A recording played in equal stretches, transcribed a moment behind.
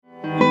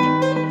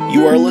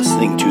You are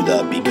listening to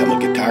the Become a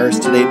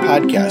Guitarist Today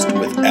podcast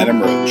with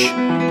Adam Roach.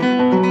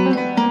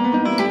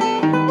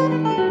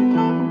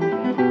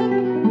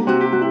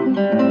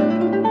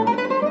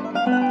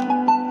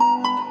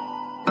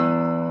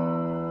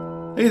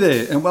 Hey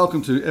there, and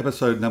welcome to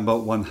episode number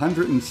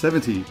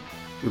 170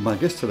 with my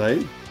guest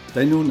today,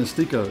 Daniel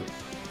Nestico,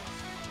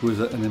 who is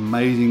an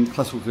amazing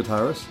classical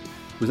guitarist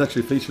who was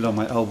actually featured on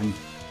my album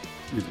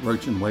with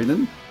Roach and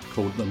Whalen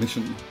called The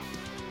Mission.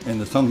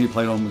 And the song he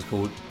played on was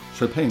called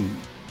Chopin.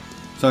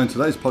 So in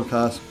today's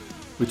podcast,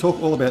 we talk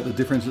all about the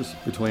differences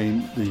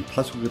between the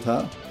classical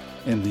guitar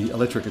and the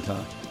electric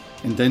guitar.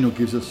 And Daniel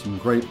gives us some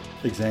great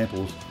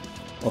examples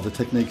of the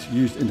techniques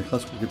used in the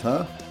classical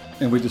guitar,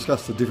 and we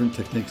discuss the different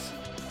techniques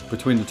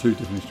between the two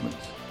different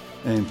instruments.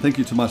 And thank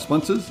you to my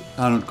sponsors,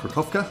 Arnold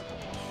Krakovka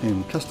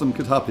and Custom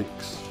Guitar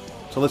Picks.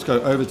 So let's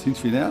go over to the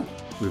interview now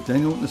with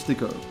Daniel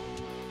Nestico.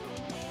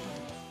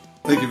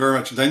 Thank you very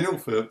much, Daniel,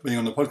 for being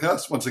on the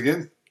podcast once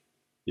again.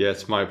 Yeah,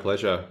 it's my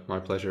pleasure.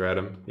 My pleasure,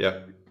 Adam.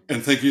 Yeah.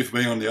 And thank you for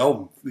being on the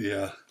album,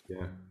 The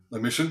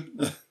Mission.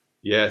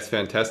 Yeah, it's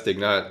fantastic.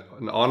 No,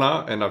 an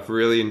honor, and I've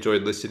really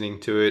enjoyed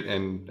listening to it.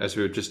 And as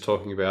we were just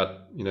talking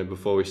about,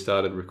 before we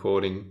started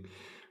recording,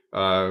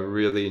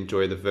 really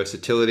enjoy the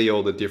versatility,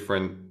 all the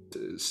different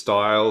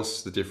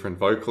styles, the different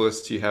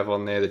vocalists you have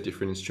on there, the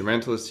different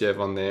instrumentalists you have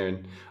on there.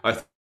 And I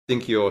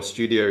think your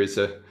studio is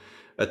a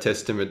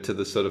testament to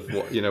the sort of,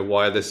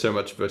 why there's so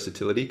much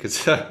versatility, because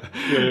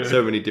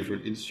so many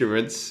different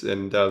instruments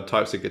and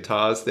types of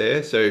guitars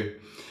there. So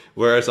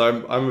whereas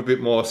I'm a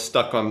bit more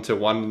stuck onto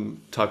one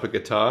type of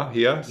guitar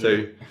here.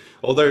 So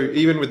although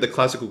even with the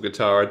classical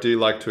guitar, I do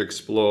like to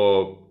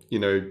explore,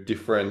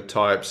 different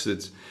types.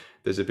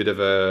 There's a bit of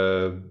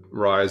a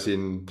rise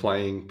in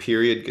playing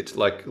period,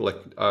 like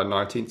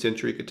 19th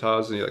century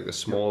guitars, and like the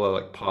smaller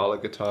like parlor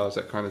guitars,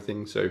 that kind of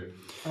thing. So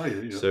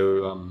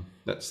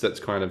that's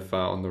kind of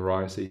on the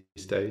rise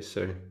these days.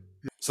 So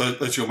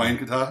that's your main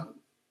guitar,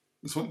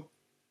 this one?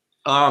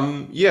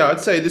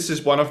 I'd say this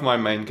is one of my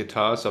main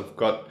guitars.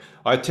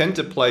 I tend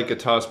to play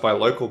guitars by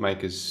local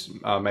makers,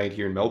 made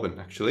here in Melbourne,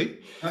 actually.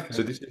 Okay.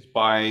 So this is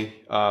by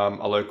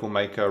a local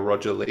maker,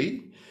 Roger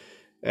Lee,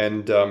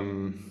 and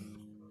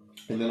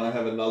then I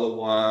have another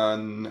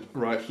one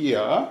right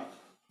here,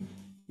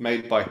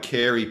 made by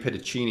Carey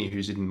Petticini,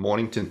 who's in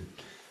Mornington.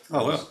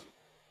 Oh wow!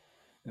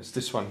 It's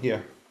this one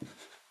here,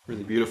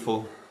 really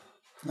beautiful.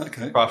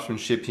 Okay.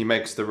 Craftsmanship. He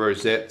makes the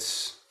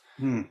rosettes.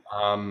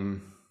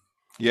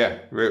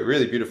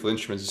 Really beautiful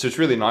instruments. So it's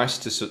really nice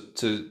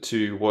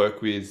to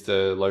work with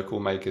the local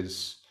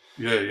makers.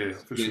 Yeah,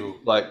 for sure.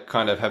 Like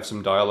kind of have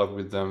some dialogue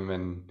with them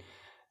and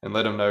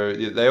let them know.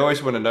 They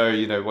always want to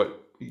know, what,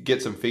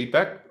 get some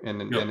feedback,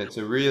 and it's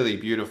a really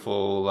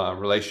beautiful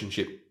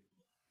relationship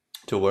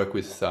to work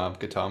with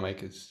guitar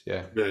makers.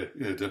 Yeah,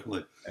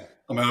 definitely.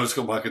 I mean, I just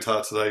got my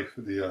guitar today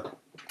for the.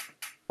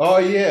 Oh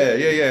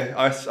yeah.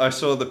 I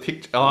saw the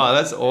picture. Oh,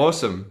 that's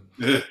awesome.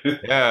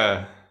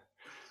 Yeah.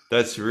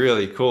 That's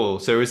really cool.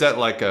 So is that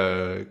like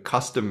a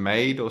custom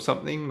made or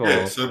something? Or?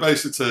 Yeah, so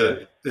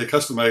basically it's a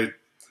custom made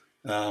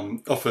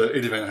off a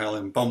Eddie Van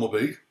Halen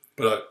Bumblebee,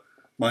 but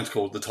mine's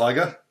called the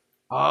Tiger.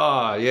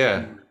 Ah,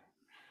 yeah.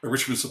 A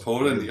Richmond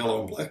supporter in the yellow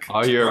and black.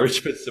 Oh, you're a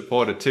Richmond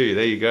supporter too.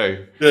 There you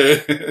go.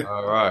 Yeah.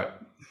 All right.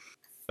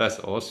 That's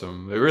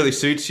awesome. It really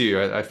suits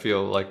you, I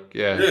feel like.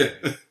 Yeah.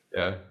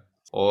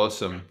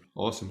 Awesome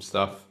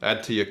stuff.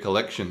 Add to your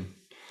collection.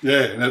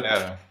 Yeah. Now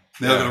I've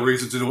got a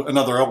reason to do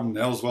another album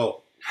now as well.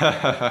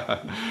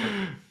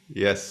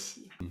 Yes.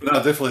 But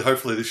no, definitely,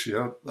 hopefully this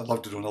year, I'd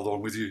love to do another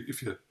one with you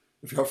if you're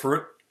up for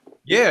it.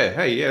 Yeah.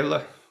 Hey,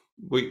 yeah.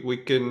 We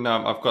can.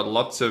 I've got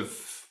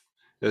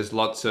there's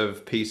lots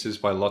of pieces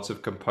by lots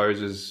of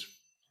composers.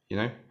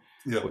 Where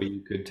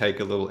you could take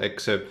a little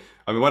excerpt.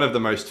 I mean, one of the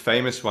most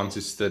famous ones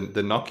is the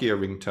Nokia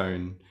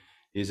ringtone.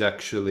 Is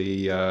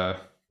actually a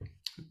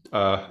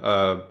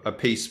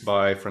piece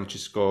by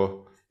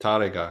Francisco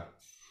Tárrega.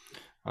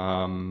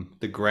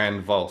 The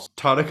Grand Valse.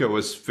 Tárrega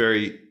was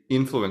very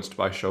influenced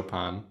by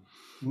Chopin,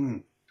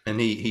 and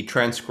he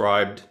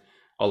transcribed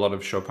a lot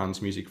of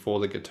Chopin's music for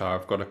the guitar.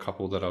 I've got a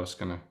couple that I was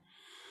going to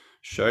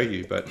show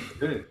you, but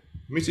let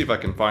me see if I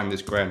can find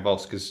this Grand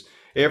Valse, because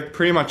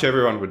pretty much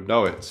everyone would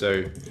know it.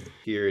 So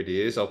here it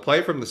is. I'll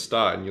play from the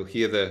start, and you'll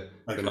hear the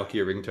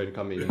Nokia ringtone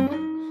coming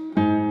in.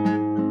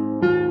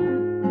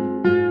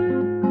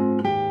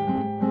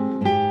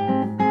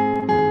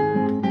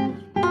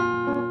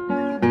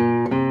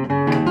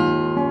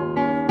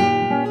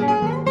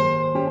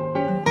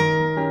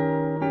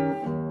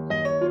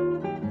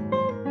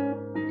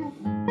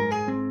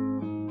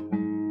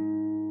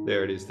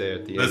 There it is there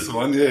at the end. That's the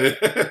one, yeah.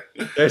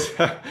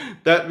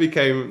 That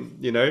became,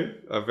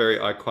 a very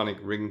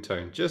iconic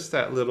ringtone. Just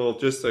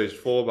those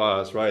 4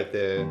 bars right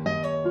there.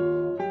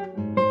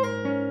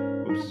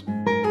 Oops.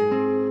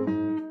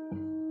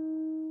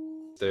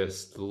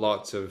 There's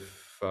lots of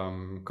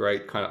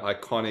great kind of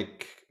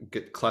iconic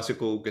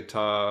classical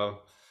guitar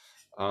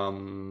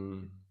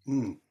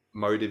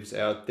motives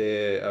out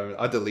there.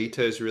 Adelita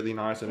is really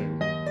nice.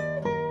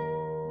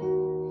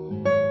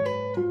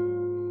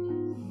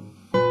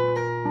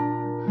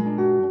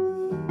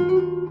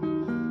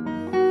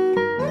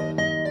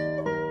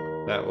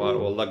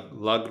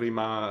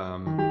 Lagrima.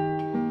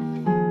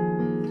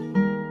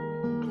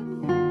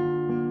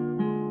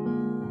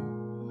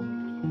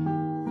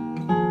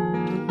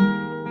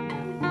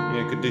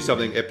 You could do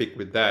something epic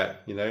with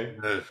that,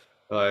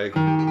 like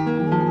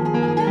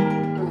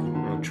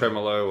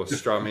tremolo or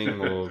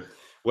strumming or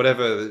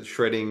whatever,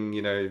 shredding,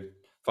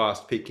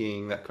 fast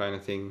picking, that kind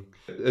of thing.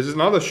 There's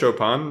another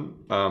Chopin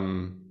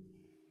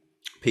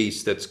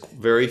piece that's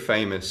very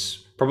famous,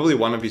 probably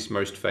one of his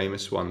most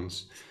famous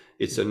ones.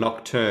 It's a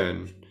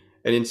nocturne,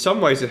 and in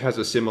some ways it has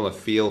a similar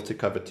feel to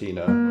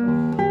Cavatina.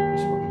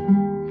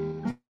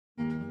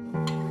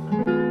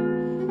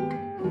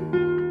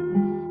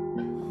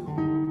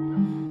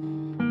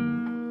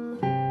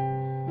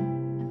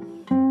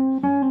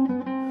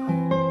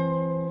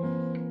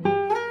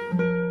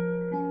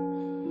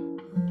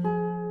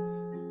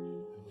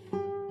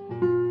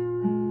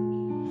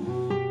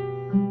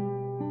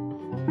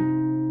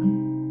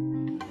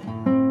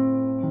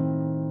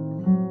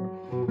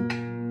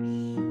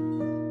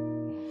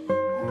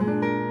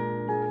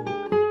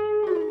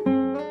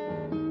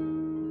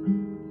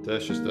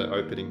 That's just the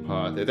opening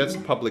part. That's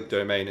public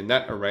domain, and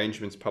that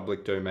arrangement's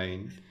public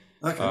domain.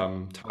 Okay.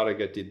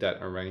 Tárrega did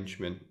that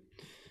arrangement,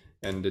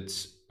 and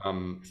it's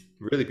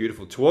really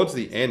beautiful. Towards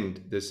the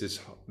end, there's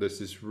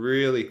this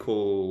really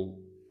cool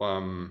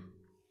kind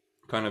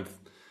of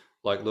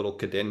like little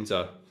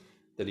cadenza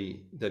that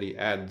he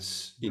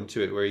adds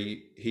into it, where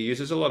he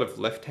uses a lot of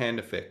left hand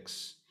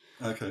effects.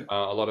 Okay.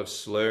 A lot of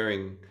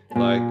slurring,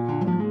 like.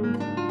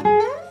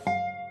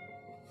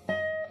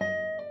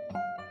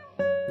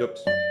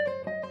 Oops.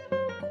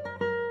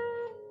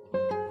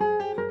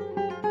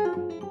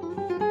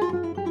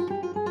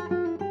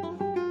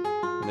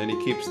 And then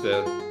he keeps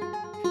the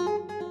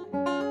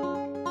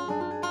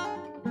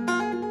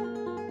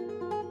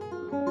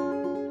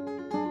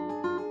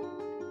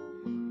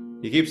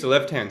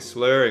left hand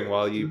slurring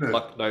while you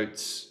pluck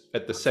notes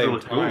at the same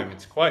time. Cool.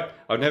 It's quite.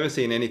 I've never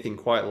seen anything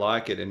quite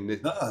like it, and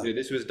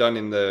this was done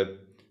in the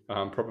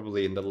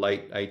probably in the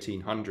late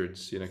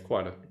 1800s.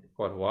 Quite a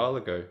while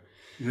ago.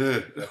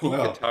 Yeah,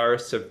 wow.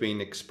 Guitarists have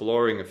been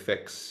exploring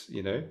effects,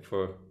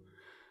 for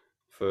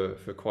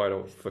quite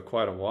a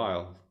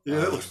while.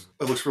 Yeah, it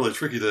looks really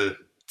tricky to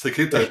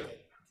keep that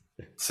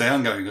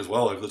sound going as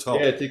well over the top.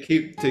 Yeah, to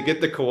get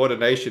the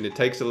coordination, it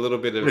takes a little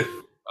bit of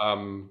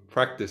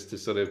practice to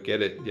sort of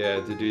get it. Yeah,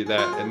 to do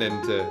that, and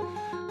then to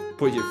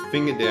put your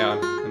finger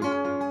down,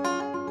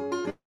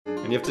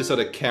 and you have to sort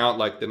of count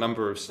like the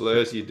number of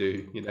slurs you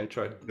do.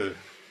 Try. Yeah.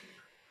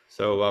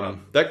 So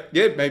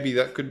maybe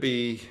that could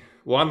be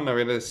one. I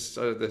mean, there's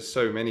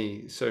so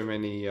many.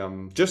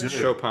 Just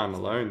Chopin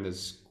alone,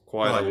 there's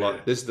quite a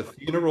lot. There's the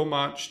Funeral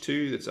March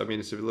too. It's a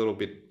little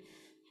bit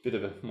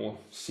of a more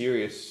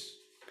serious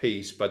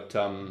piece, but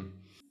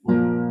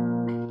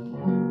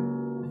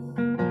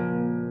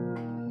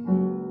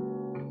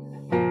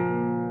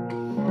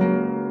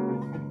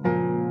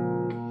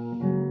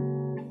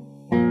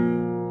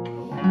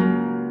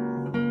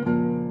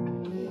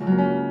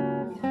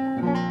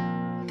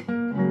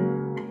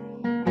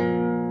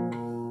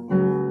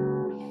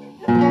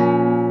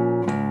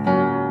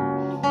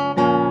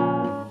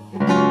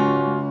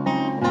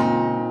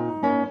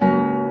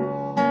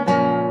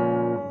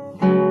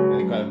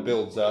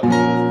builds up.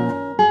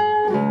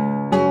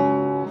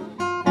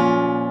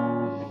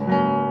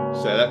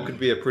 So that could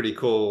be a pretty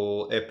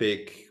cool,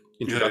 epic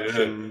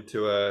introduction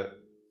to a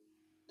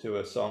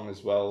song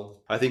as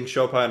well. I think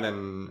Chopin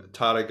and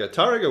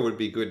Tárrega would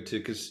be good too,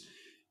 because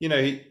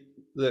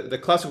the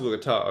classical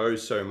guitar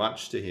owes so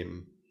much to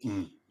him.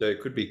 So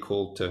it could be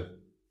cool to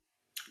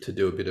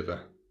do a bit of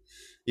a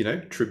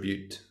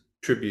tribute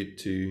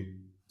to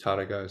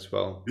Tárrega as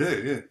well.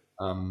 Yeah.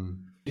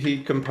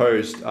 He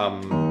composed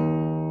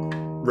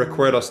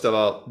Recuerdos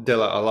de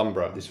la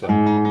Alhambra, this one.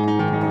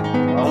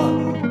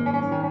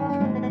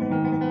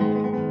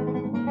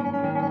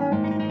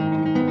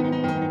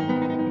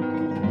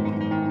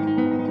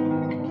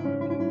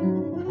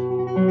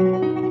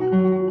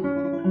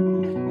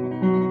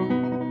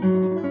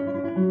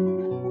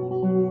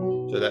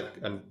 So that,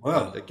 and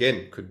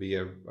again, could be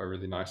a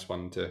really nice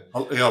one to.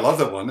 I love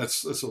that one.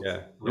 It's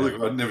really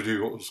good. I never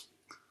knew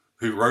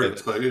who wrote it.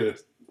 So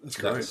that's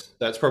great.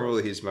 That's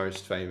probably his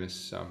most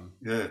famous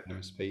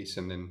famous piece,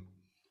 and then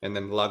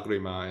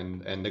Lagrima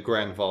and the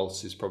Grand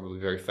Valse is probably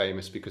very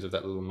famous because of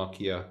that little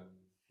Nokia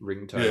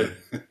ringtone.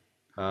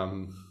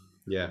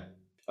 Yeah.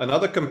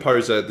 Another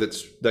composer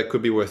that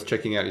could be worth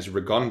checking out is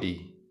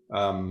Regondi.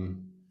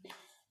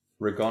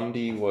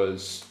 Regondi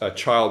was a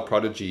child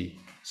prodigy.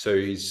 So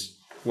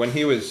when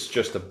he was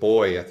just a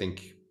boy, I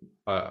think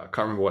I can't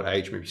remember what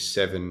age, maybe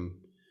 7.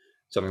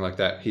 Something like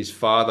that. His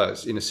father,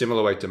 in a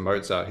similar way to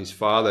Mozart, his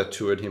father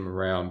toured him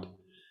around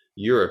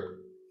Europe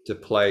to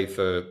play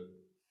for,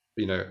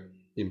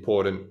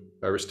 important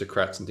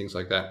aristocrats and things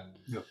like that.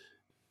 Yep.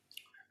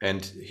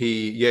 And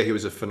he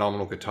was a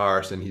phenomenal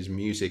guitarist, and his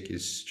music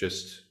is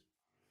just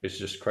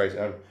crazy.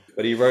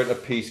 But he wrote a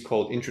piece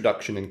called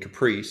Introduction and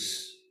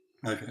Caprice.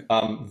 Okay.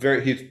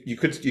 You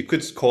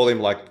could call him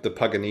like the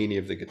Paganini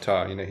of the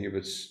guitar. He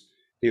was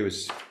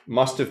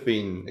must have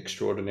been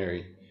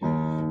extraordinary.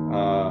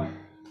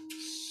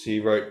 He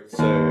wrote that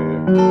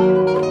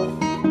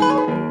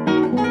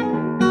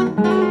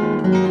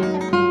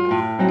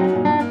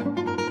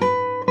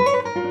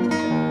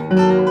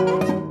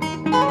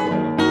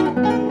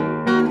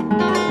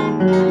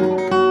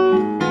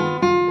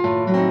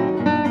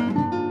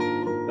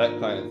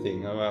kind of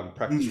thing. I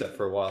practiced that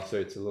for a while, so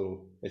it's a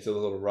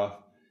little rough.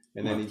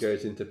 And then he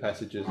goes into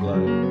passages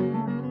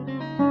like.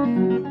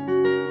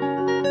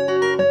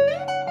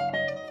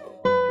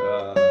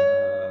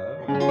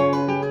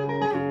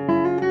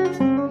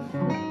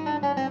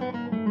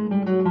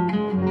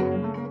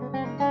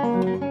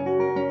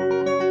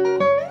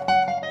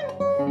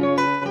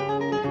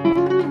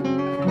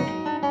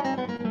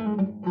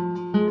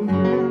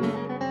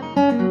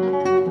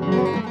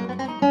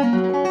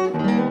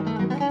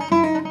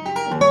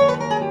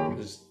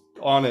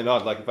 On and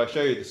on. Like if I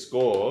show you the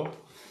score,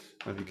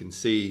 if you can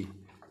see,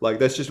 like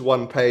that's just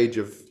one page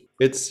of.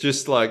 It's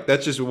just like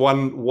that's just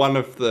one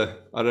of the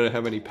I don't know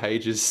how many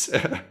pages.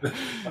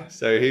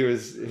 So he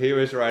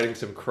was writing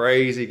some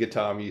crazy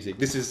guitar music.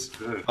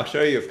 I'll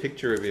show you a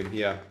picture of him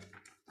here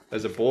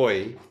as a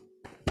boy,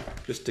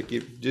 just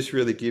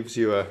really gives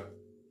you a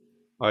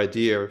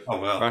idea. Oh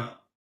wow! Right?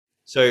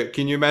 So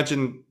can you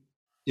imagine,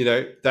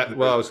 that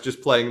while I was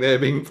just playing there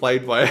being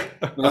played by.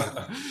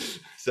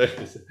 So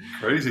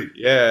crazy.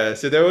 Yeah.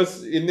 So there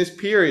was in this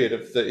period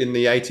in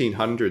the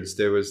 1800s,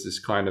 there was this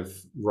kind of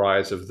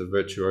rise of the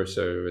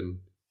virtuoso, and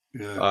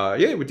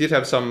we did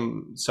have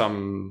some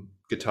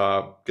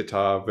guitar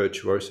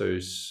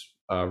virtuosos.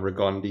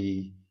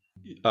 Ragondi,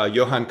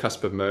 Johann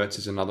Caspar Merz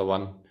is another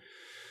one.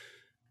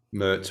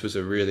 Merz was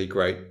a really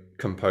great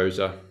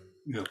composer.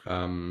 Yeah.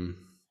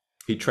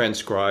 He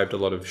transcribed a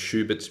lot of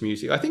Schubert's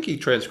music. I think he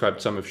transcribed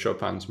some of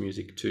Chopin's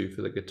music too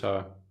for the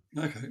guitar.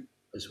 Okay.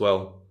 As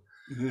well.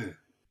 Yeah.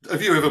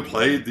 Have you ever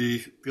played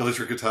the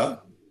electric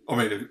guitar? I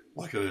mean,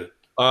 like a...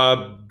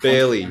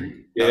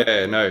 barely.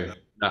 Yeah, no,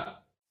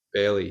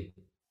 barely.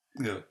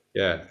 Yeah.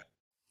 Yeah.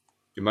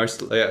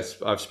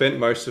 I've spent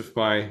most of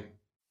my,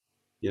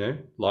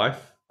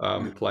 life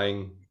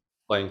playing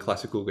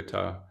classical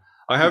guitar.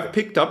 I have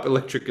picked up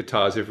electric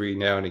guitars every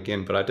now and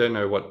again, but I don't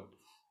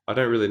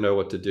really know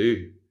what to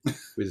do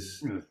with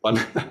one.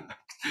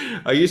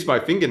 I use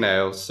my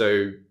fingernails,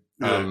 so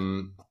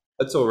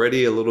that's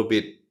already a little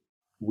bit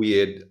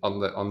weird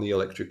on the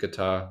electric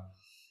guitar,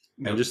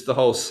 and just the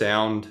whole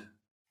sound,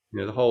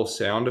 the whole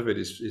sound of it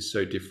is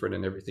so different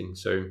and everything.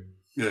 So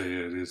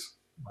it is.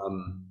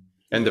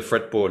 And the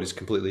fretboard is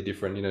completely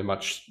different,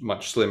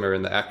 much slimmer,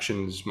 and the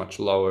action's much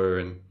lower,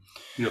 and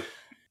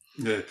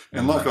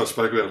and like I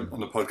spoke about on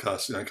the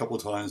podcast, a couple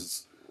of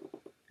times,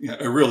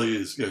 it really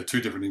is,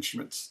 two different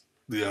instruments.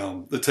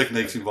 The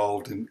techniques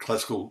involved in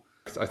classical.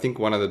 I think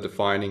one of the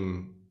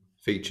defining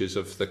features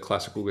of the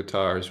classical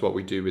guitar is what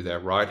we do with our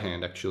right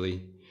hand,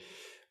 actually.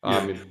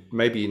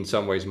 Maybe in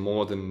some ways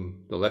more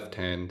than the left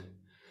hand.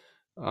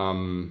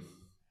 And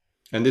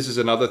this is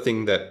another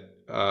thing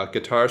that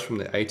guitarists from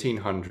the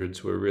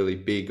 1800s were really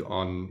big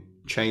on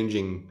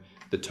changing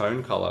the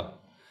tone color.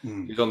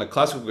 Because on the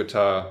classical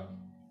guitar,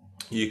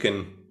 you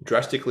can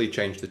drastically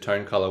change the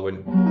tone color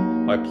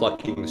by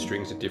plucking the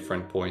strings at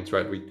different points,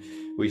 right?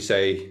 We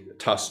say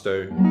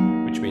tasto,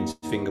 which means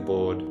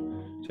fingerboard,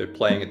 so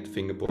playing at the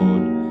fingerboard,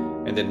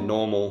 and then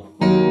normal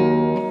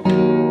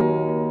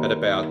at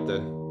about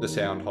the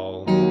sound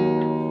hole,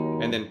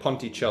 and then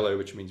ponticello,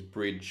 which means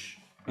bridge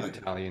in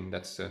Italian.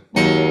 That's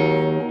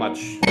much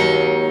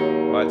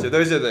right. So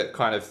those are the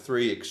kind of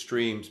three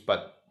extremes.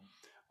 But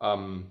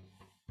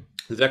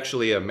there's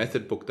actually a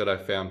method book that I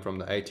found from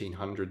the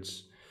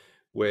 1800s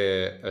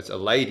where it's a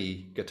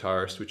lady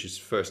guitarist, which is,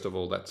 first of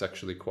all, that's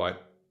actually quite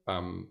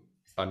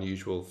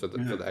unusual for the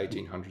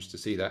 1800s to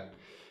see that.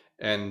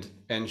 And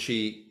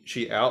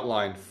she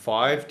outlined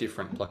 5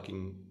 different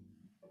plucking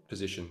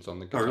positions on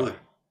the guitar. Oh, really?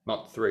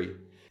 Not 3.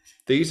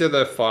 These are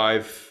the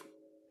 5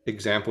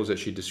 examples that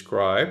she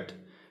described.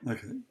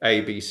 Okay.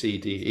 A, B, C,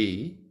 D,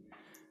 E.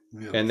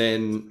 Yeah. And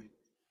then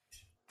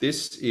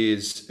this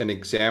is an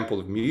example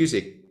of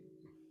music.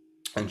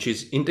 And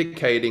she's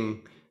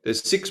indicating,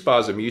 there's 6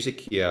 bars of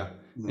music here,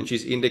 and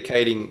she's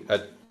indicating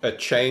a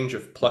change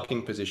of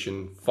plucking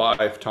position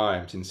 5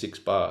 times in 6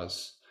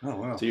 bars. Oh,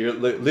 wow. So you're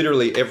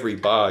literally every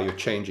bar you're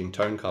changing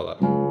tone color,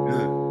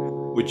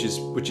 which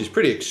is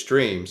pretty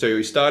extreme. So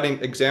you're starting,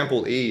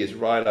 example E is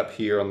right up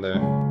here on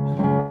the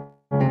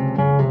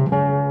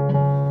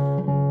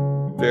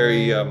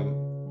very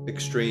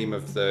extreme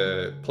of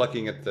the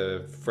plucking at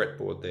the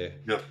fretboard there.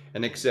 Yep.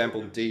 And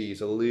example D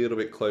is a little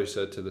bit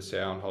closer to the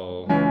sound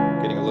hole,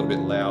 getting a little bit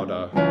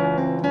louder.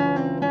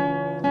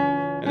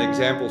 And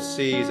example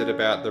C is at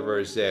about the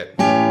rosette.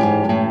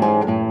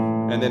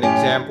 And then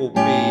example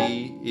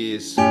B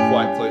is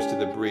quite close to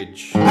the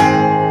bridge.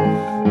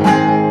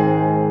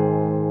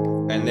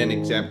 And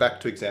then back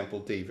to example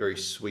D, very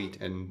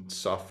sweet and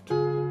soft.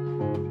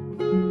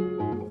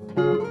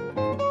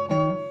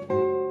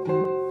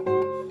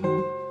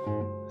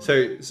 So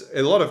it's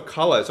a lot of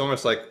color. It's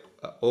almost like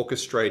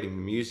orchestrating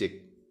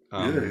music.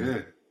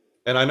 And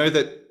I know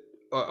that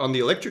on the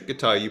electric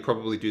guitar, you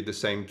probably do the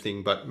same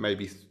thing, but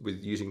maybe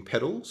with using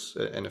pedals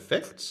and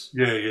effects.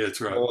 Yeah,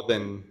 that's right. More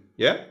than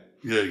yeah.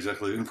 Yeah,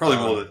 exactly, and probably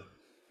more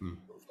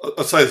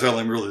I'd say it's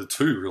only really the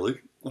two, really,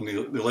 on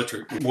the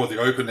electric, more the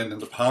open end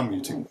and the palm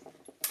muting.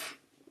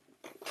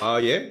 Oh,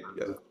 yeah.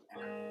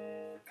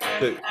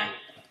 So,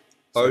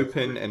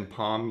 open and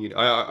palm muting.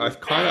 I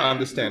kind of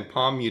understand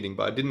palm muting,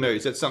 but I didn't know,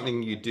 is that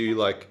something you do,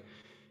 like,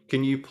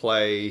 can you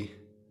play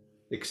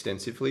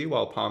extensively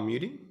while palm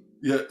muting?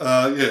 Yeah,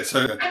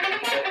 so,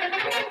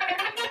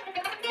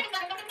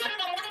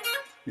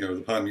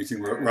 the palm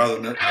muting rather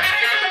than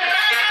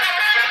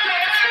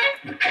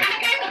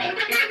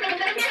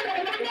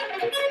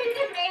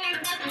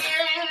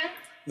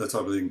that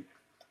type of thing.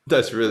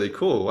 That's really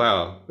cool.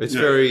 Wow. It's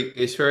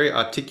very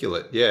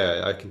articulate.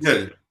 Yeah, I can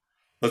see.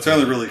 It's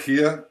only really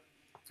here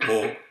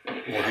or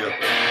here.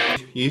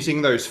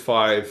 Using those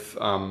 5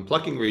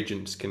 plucking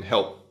regions can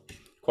help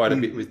quite a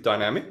bit with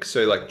dynamics.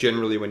 So like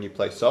generally when you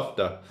play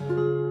softer, you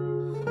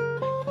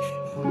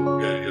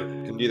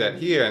can do that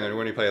here, and then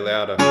when you play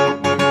louder,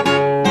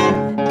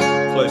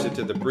 closer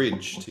to the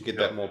bridge to get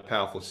that more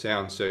powerful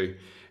sound. So,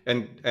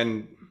 and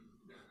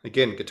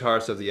again,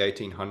 guitarists of the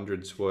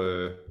 1800s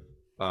were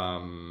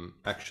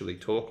actually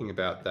talking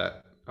about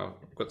that.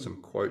 I've got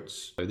some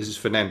quotes. This is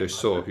Fernando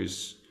Sor,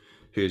 who's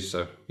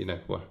a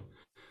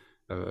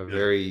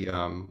very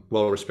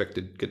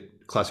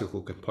well-respected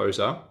classical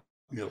composer.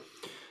 Yep.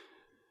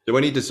 So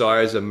when he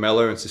desires a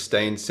mellow and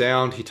sustained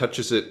sound, he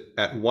touches it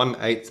at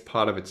 1/8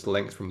 part of its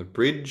length from the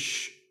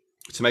bridge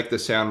to make the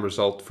sound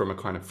result from a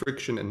kind of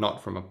friction and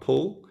not from a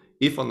pull.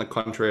 If, on the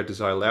contrary, I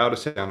desire louder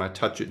sound, I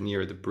touch it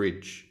nearer the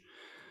bridge.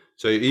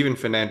 So even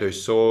Fernando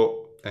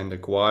Sor and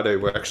Aguado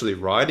were actually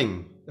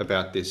writing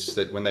about this,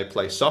 that when they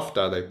play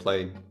softer, they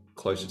play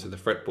closer to the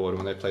fretboard, and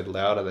when they played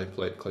louder, they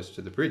played closer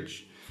to the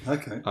bridge.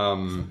 Okay.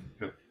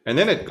 And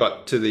then it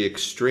got to the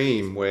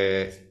extreme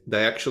where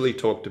they actually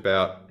talked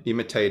about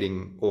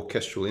imitating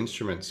orchestral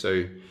instruments.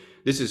 So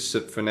this is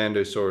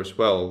Fernando Sor as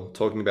well,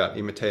 talking about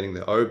imitating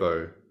the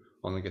oboe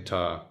on the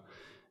guitar.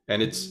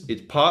 And it's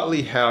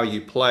partly how you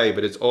play,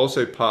 but it's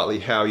also partly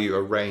how you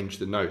arrange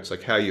the notes,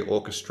 like how you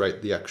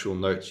orchestrate the actual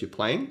notes you're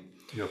playing.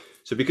 Yep.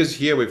 So because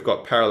here we've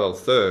got parallel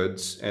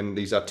thirds and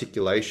these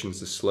articulations,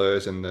 the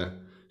slurs and the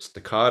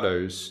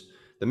staccatos,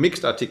 the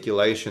mixed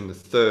articulation, the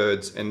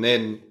thirds, and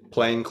then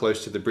playing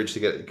close to the bridge to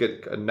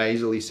get a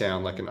nasally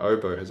sound, like an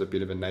oboe has a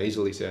bit of a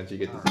nasally sound. So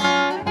you get this.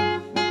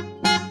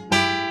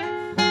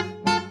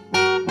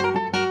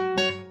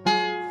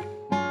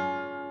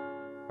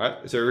 Right?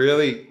 It's a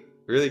really,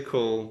 really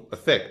cool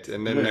effect.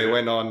 And then they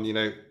went on,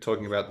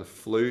 talking about the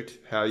flute,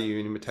 how you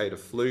imitate a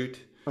flute.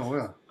 Oh,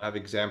 wow. I have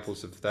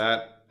examples of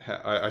that.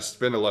 I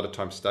spend a lot of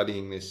time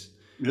studying this.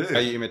 Yeah. How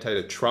you imitate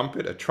a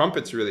trumpet. A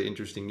trumpet's really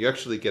interesting. You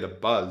actually get a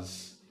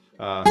buzz.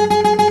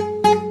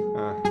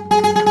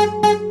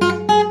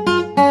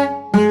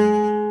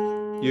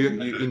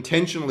 You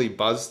intentionally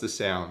buzz the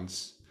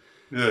sounds.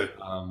 Yeah.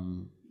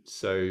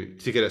 So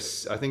to get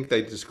I think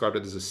they described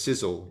it as a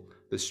sizzle.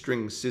 The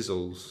string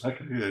sizzles.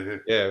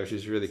 Okay. Yeah, which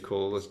is really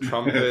cool. There's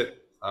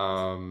trumpet,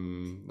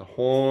 the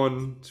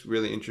horn. It's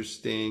really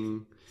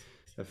interesting.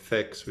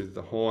 Effects with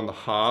the horn, the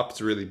harp.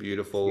 It's really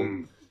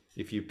beautiful.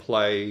 If you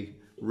play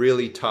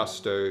really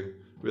tusto,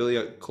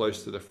 really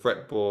close to the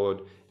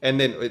fretboard, and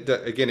then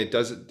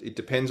it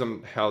depends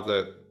on how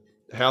the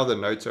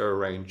notes are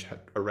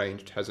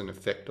arranged has an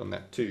effect on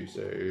that too.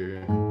 So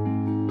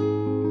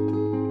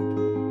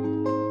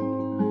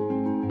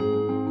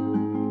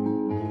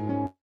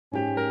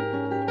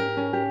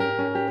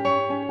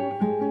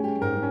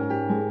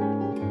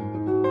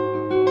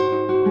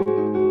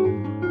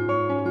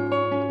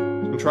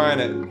I'm trying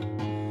to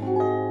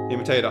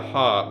imitate a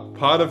harp.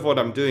 Part of what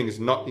I'm doing is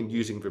not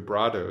using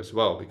vibrato as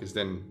well, because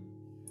then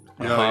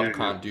a harp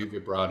can't do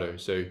vibrato.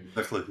 So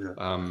exactly,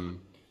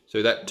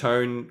 so that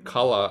tone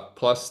color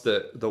plus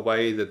the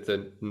way that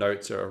the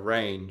notes are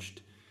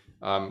arranged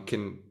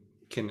can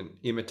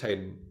imitate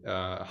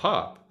a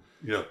harp.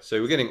 Yeah.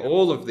 So we're getting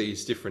all of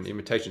these different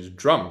imitations.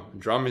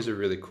 Drum is a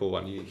really cool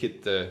one. You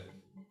hit there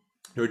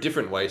are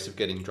different ways of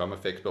getting drum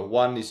effects, but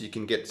one is you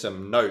can get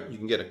some note, you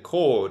can get a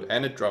chord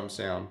and a drum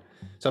sound.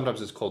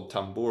 Sometimes it's called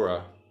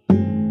tambura,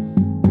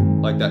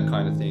 like that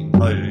kind of thing.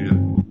 Oh,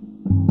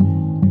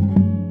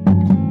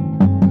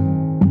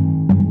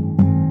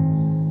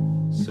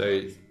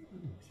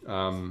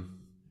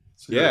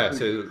 yeah.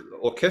 So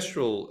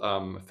orchestral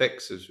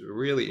effects is a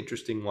really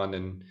interesting one,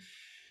 and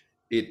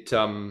it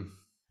a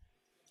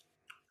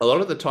lot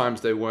of the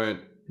times they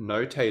weren't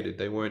notated,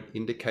 they weren't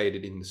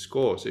indicated in the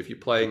score. So if you're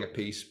playing a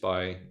piece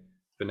by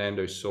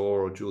Fernando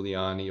Sor or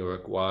Giuliani or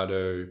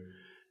Aguado,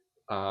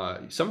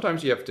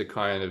 sometimes you have to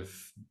kind of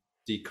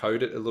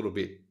decode it a little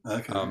bit,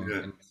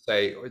 and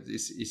say,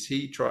 is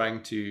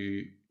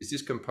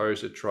this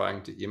composer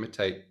trying to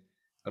imitate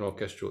an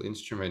orchestral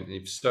instrument? And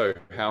if so,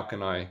 how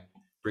can I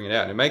bring it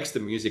out? And it makes the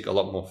music a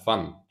lot more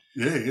fun.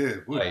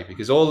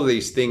 Because all of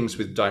these things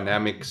with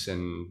dynamics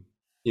and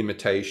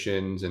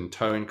imitations and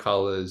tone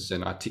colors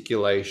and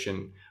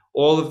articulation,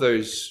 all of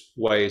those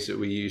ways that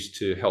we use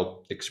to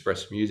help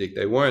express music,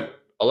 they weren't,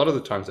 a lot of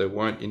the times they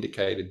weren't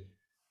indicated,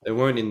 they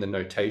weren't in the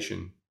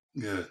notation.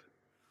 Yeah.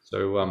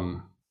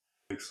 So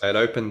it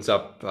opens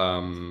up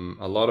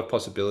a lot of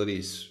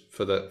possibilities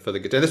for the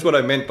guitar. That's what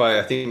I meant by,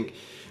 I think,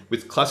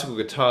 with classical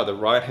guitar, the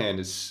right hand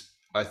is,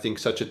 I think,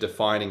 such a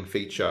defining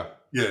feature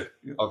Yeah.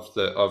 of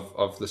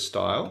the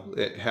style,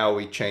 how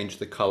we change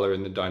the color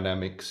and the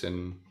dynamics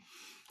and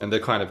the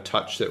kind of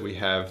touch that we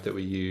have, that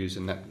we use,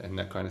 and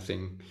that kind of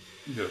thing.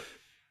 Yeah.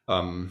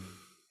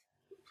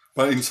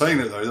 But in saying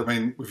it though, I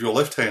mean, with your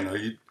left hand though,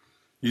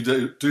 you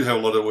do have a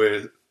lot of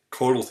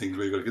chordal things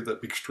where you've got to get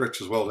that big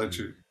stretch as well, don't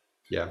you?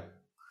 Yeah.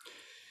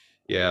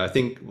 Yeah, I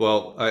think,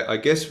 well, I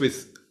guess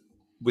with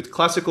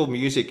classical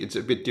music, it's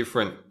a bit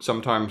different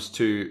sometimes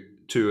to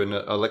an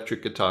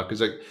electric guitar,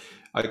 because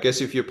I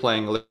guess if you're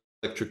playing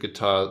electric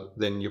guitar,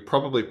 then you're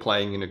probably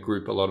playing in a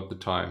group a lot of the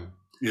time.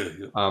 Yeah.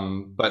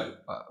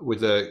 But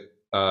with a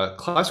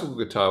classical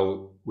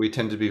guitar, we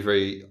tend to be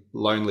very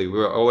lonely.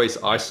 We're always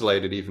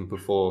isolated, even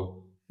before,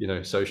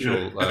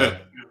 social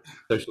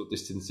social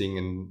distancing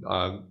and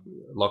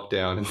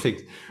lockdown and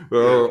things.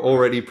 We're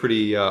already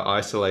pretty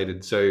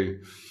isolated. So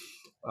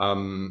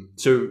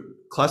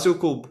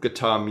classical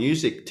guitar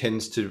music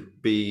tends to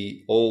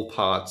be all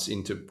parts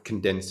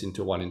condensed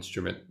into one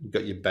instrument. You've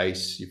got your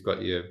bass, you've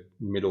got your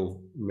middle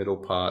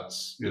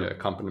parts,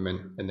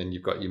 accompaniment, and then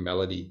you've got your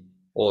melody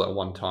all at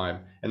one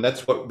time. And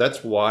that's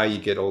why you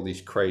get all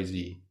these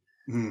crazy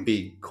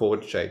big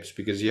chord shapes,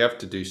 because you have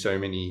to do so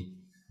many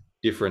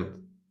different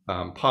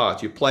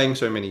parts. You're playing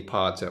so many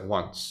parts at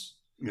once.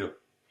 Yeah.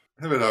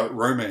 How about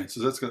Romance?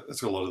 That's got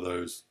a lot of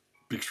those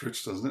big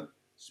stretch, doesn't it?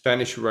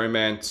 Spanish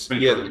Romance.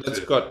 That's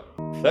got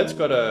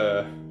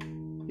a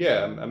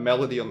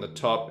melody on the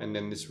top, and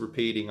then this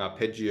repeating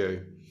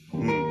arpeggio. So,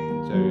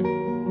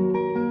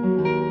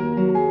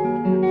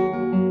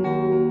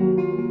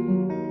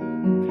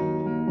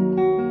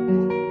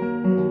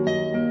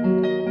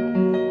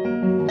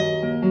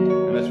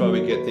 and that's why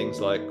we get things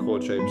like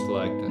chord shapes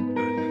like that.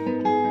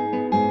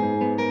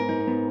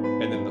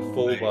 And then the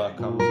full bar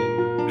comes in.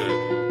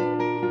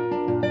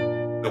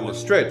 And the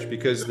stretch,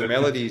 because the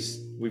melodies,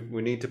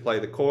 we need to play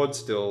the chord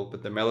still,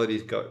 but the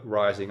melody's got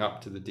rising up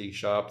to the D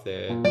sharp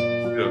there.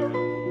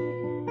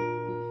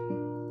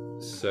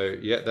 So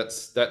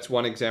that's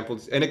one example,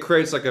 and it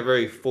creates like a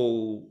very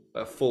full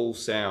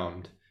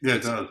sound. Yeah,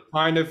 it does.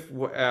 Kind of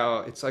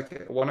it's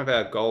like one of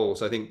our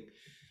goals. I think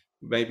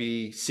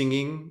maybe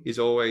singing is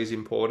always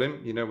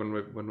important. When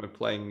we're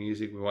playing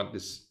music, we want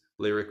this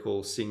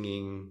lyrical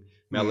singing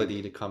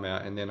melody to come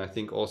out, and then I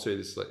think also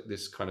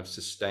this kind of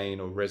sustain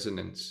or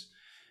resonance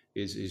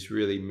is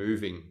really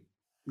moving.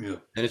 Yeah.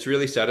 And it's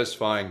really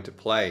satisfying to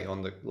play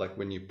on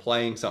when you're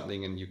playing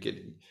something and you're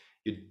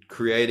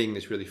creating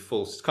this really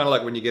full, it's kind of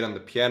like when you get on the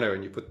piano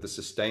and you put the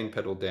sustain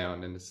pedal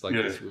down, and it's like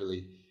it's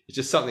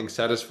just something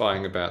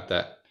satisfying about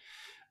that.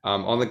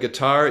 On the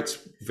guitar, it's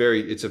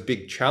a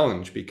big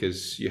challenge,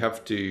 because you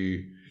have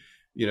to,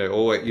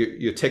 always,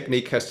 your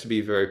technique has to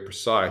be very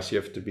precise. You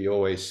have to be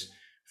always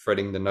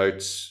fretting the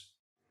notes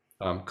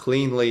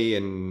cleanly,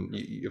 and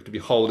you have to be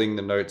holding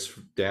the notes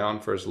down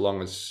for as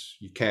long as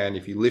you can.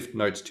 If you lift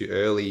notes too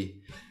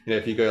early,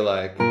 if you go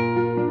like,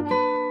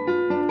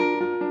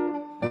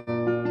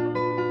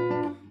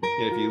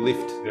 if you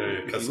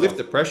lift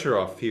the pressure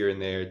off here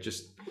and there,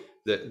 just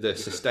the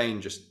sustain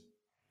just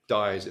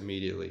dies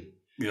immediately.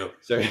 Yeah.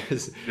 So I know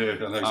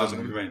exactly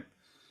what you mean.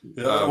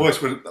 Yeah, I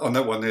always went on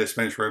that one there,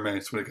 Spanish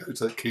Romance, when it goes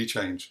to that key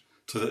change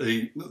to the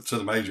E, to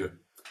the major.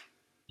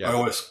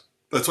 Yeah.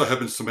 That's what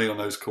happens to me on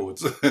those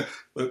chords. In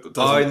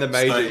the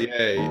major,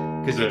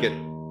 because you get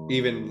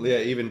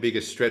even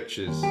bigger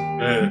stretches.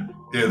 Yeah,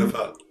 the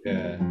part.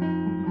 Yeah.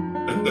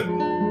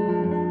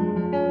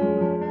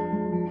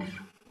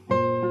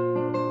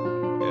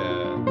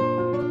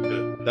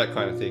 That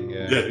kind of thing.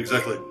 Yeah. Yeah,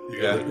 exactly.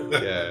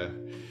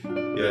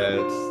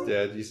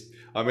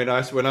 When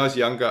I was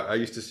younger, I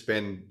used to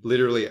spend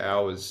literally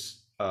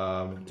hours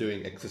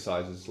doing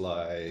exercises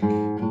like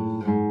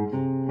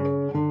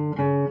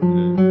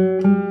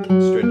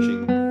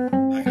stretching.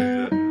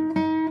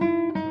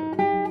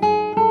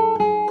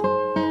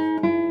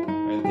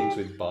 And things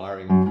with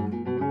barring.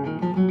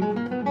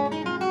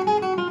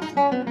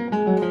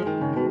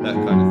 That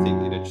kind of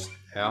thing, just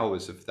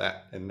hours of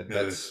that. And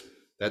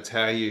that's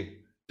how you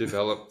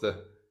develop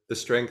the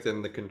strength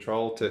and the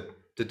control to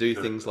do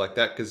things like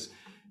that, because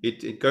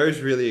it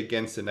goes really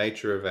against the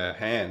nature of our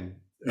hand.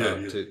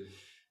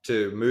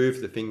 To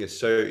move the fingers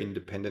so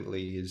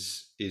independently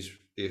is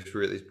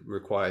really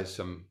requires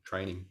some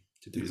training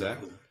to do that.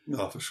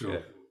 No, for sure.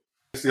 Yeah.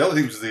 The other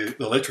thing with the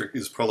electric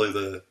is probably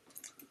the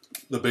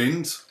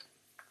bends,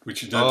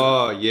 which you don't.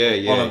 Oh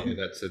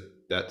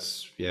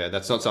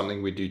that's not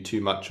something we do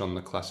too much on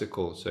the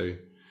classical. So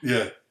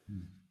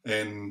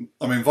and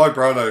I mean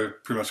vibrato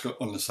pretty much got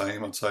on the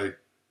same, I'd say.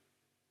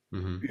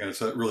 Mm-hmm.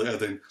 So it really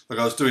added. Like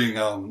I was doing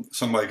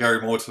sung by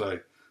Gary Moore today.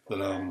 That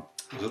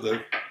was it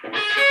there?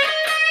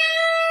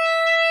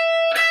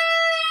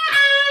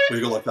 Where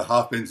you got like the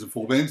half bends and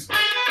full bends.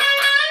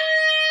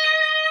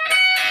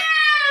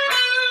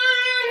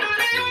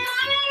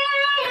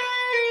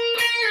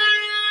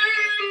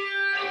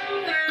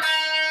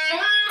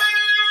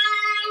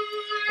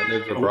 And the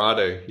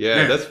vibrato,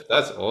 yeah.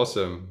 That's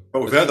awesome.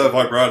 But without that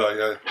vibrato,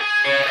 yeah.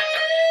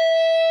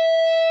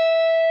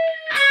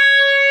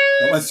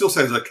 It still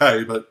sounds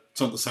okay, but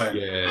it's not the same.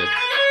 Yeah.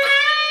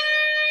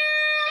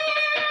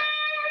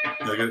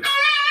 Yeah, good.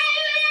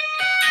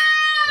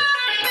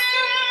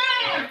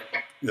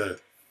 Yeah.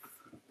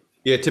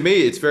 Yeah, to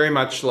me, it's very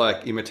much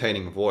like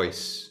imitating a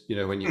voice. You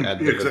know, when you add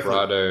the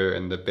vibrato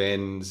and the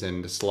bends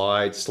and the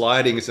slides.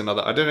 Sliding is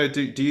another. I don't know.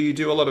 Do you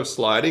do a lot of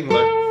sliding,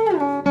 like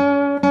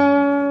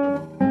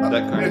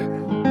that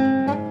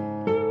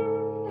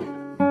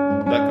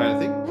kind of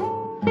thing?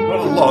 Not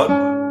a lot.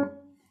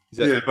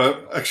 Yeah,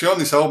 but actually on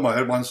this album, I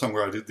had one song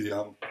where I did the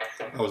how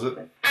was it?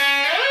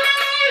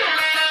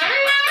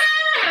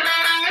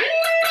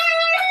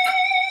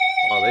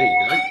 Oh, there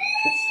you go.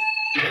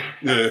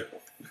 Yeah.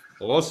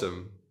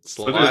 Awesome.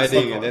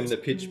 Sliding and then the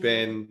pitch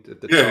bend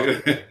at the top.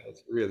 Yeah.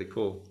 That's really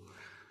cool.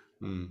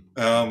 And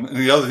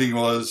the other thing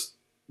was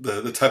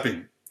the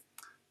tapping.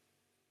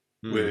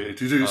 Where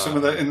do you do some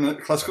of that in the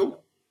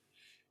classical?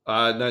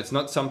 No, it's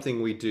not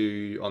something we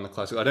do on the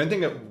classical. I don't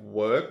think it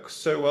works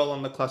so well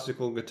on the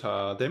classical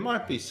guitar. There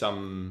might be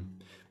some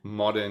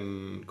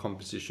modern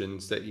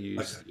compositions that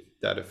use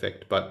that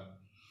effect, but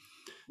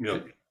yeah.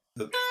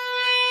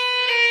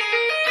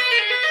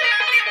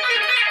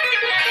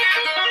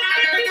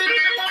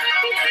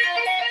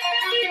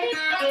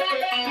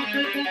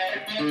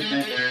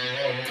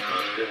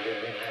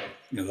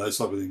 Yeah, those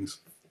type of things.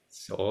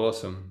 It's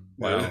awesome.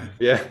 Wow.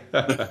 Yeah.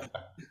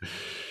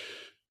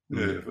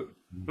 Yeah, but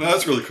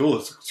that's really cool.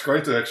 It's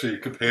great to actually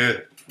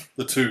compare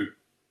the two.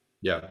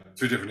 Yeah.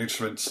 Two different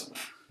instruments.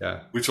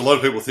 Yeah. Which a lot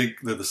of people think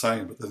they're the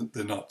same, but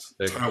they're not.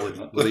 They're totally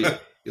not. really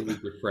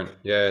different.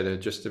 Yeah, they're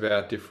just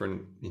about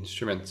different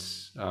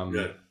instruments.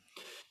 Yeah,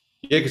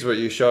 because what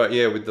you show,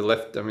 with the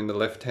left, the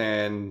left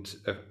hand,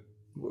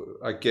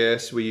 I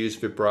guess we use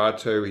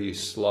vibrato, we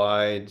use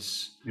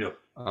slides. Yep.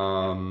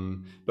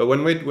 But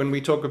when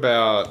we talk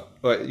about,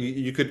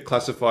 you could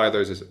classify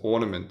those as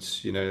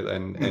ornaments,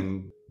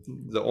 and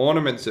the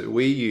ornaments that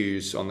we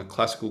use on the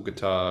classical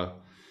guitar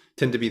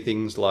tend to be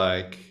things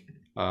like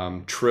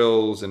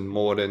trills and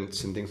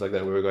mordants and things like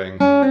that, where we're going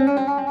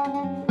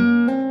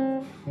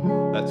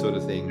that sort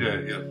of thing.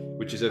 Yeah.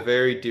 Which is a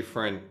very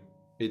different.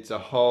 It's a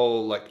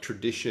whole like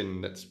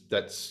tradition that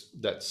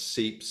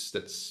seeps,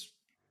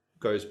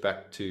 goes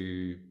back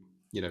to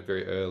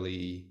very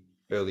early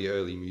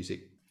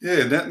music.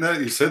 Yeah. Now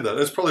that you said that,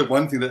 that's probably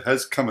one thing that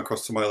has come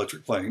across to my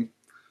electric playing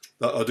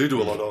that I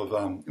do a lot of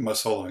in my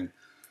soloing.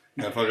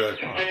 If I go.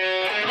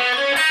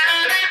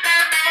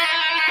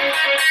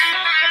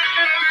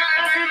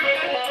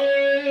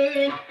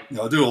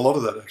 I do a lot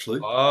of that actually.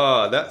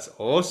 Oh, that's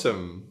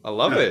awesome! I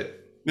love it.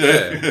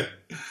 Yeah.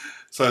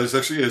 So there's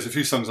a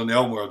few songs on the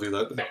album where I do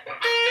that.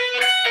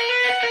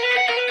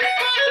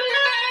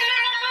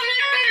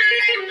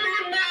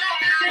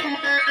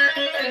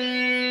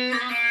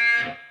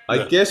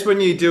 I guess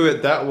when you do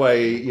it that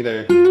way,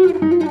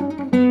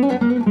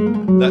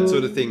 that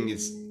sort of thing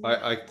is.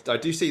 I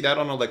do see that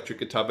on electric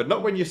guitar, but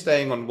not when you're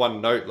staying on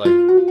one note. Like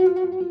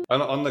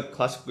on the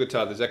classical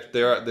guitar,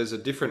 there's a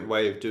different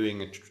way of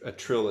doing a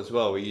trill as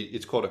well. Where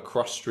it's called a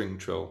cross string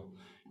trill.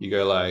 You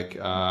go like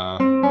that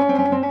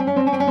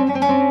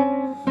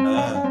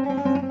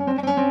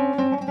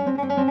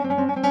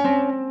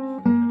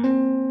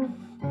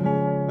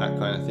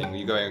kind of thing.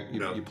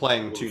 You're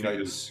playing two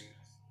notes,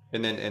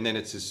 and then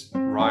it's this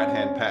right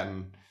hand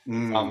pattern,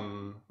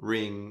 thumb,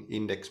 ring,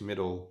 index,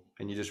 middle.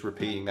 And you're just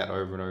repeating that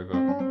over and over.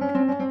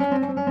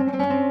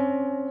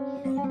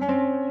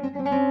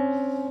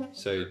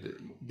 So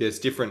there's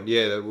different,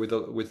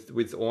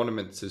 with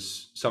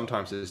ornaments,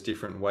 sometimes there's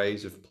different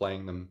ways of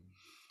playing them.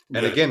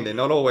 And again, they're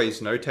not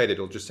always notated.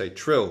 It'll just say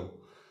trill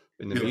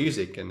in the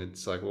music. And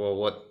it's like, well,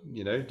 what,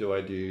 do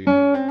I do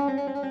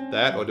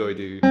that? Or do I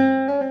do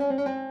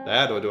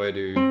that? Or do I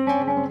do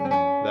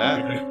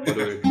that? Or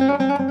do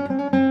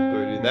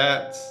I do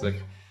that? It's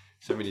like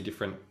so many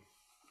different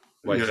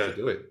ways to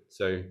do it.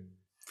 So,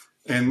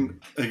 and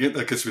again,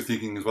 that gets me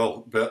thinking as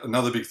well about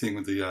another big thing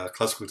with the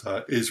classical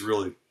guitar is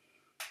really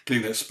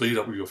getting that speed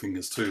up with your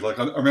fingers too. Like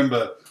I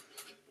remember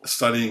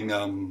studying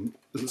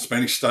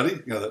Spanish study,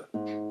 the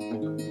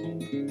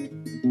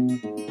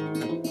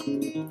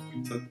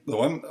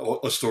one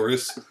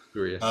Asturias.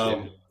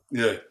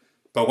 Yeah,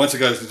 but once it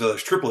goes into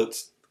those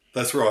triplets,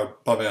 that's where I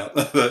bum out.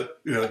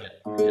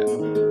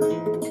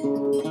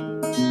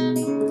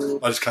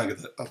 I just can't get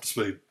that up to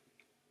speed.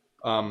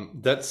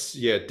 That's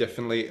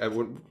definitely.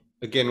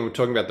 Again, we're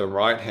talking about the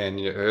right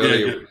hand.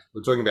 Earlier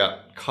we're talking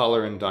about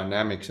color and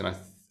dynamics, and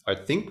I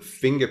think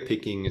finger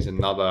picking is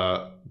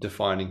another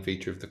defining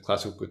feature of the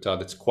classical guitar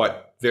that's quite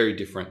very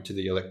different to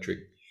the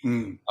electric.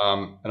 And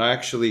I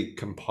actually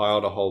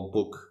compiled a whole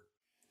book.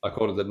 I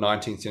called it the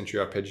 19th Century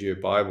Arpeggio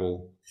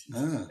Bible,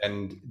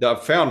 and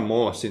I've found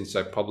more since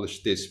I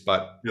published this.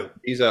 But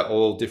these are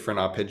all different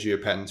arpeggio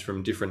patterns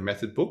from different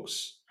method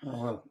books. Oh,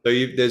 wow. So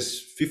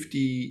there's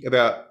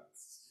about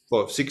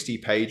for 60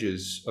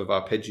 pages of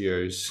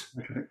arpeggios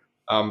Okay.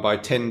 by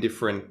 10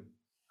 different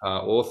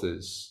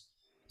authors.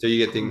 So you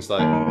get things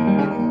like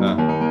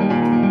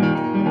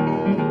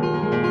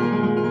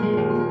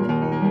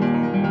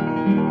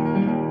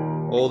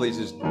all these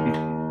is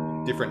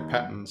different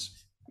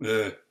patterns.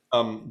 Yeah.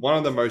 One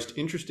of the most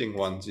interesting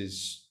ones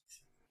is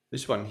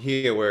this one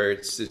here, where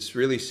it's this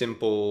really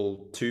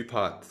simple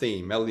 2-part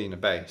theme, melody and a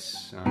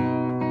bass. And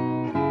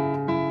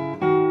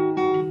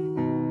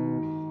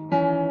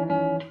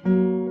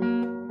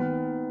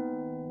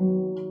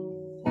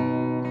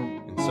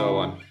so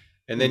on.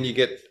 And then you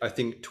get, I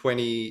think,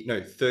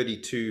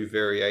 32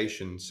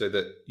 variations, so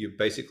that you're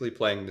basically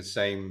playing the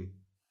same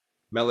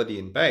melody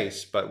and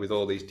bass, but with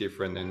all these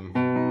different and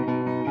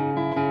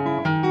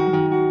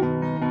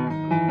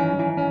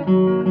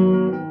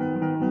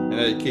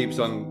it keeps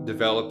on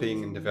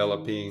developing and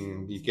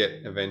developing.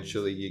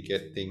 Eventually you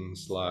get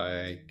things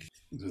like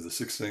Do the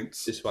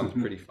 16ths. this one's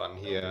pretty fun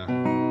here.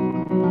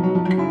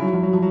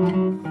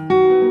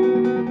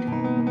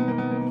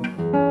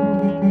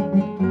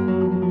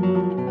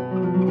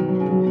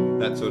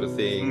 That sort of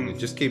thing. It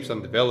just keeps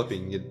on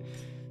developing. You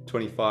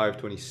 25,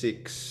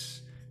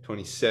 26,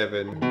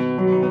 27.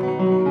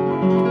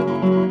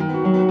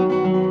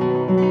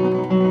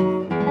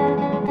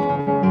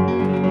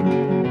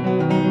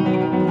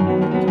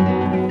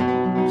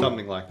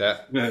 Something like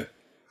that. Yeah.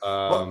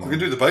 I can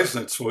do the bass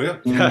notes for you.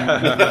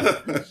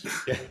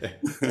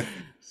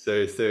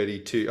 So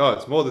 32. Oh,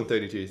 it's more than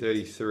 32.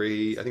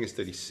 33. I think it's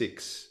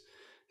 36.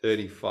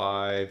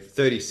 35.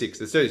 36.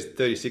 The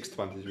 36th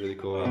one is really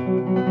cool.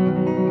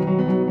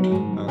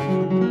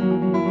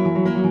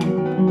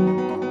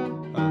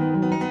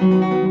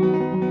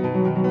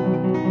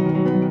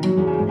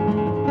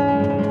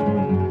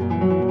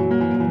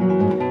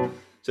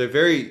 So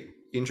very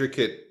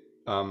intricate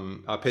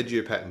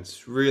arpeggio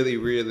patterns,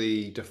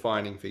 really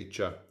defining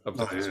feature of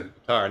the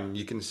guitar. And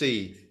you can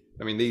see,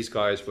 I mean, these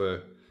guys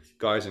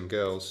and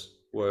girls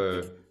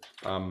were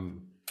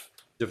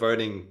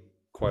devoting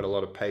quite a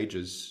lot of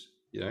pages,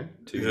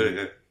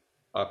 to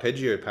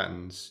arpeggio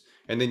patterns.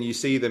 And then you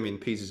see them in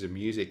pieces of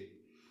music,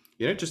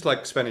 just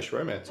like Spanish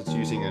Romance. It's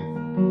using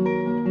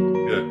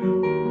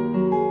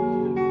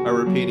a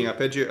repeating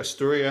arpeggio.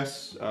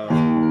 Asturias.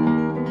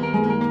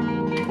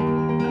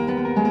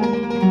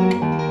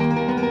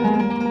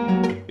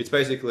 It's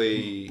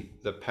basically,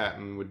 the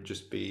pattern would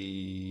just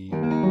be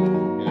that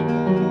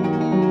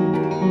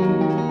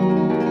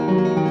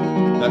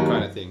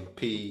kind of thing.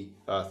 P,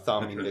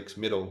 thumb, index,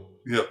 middle.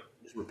 Yep.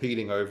 Just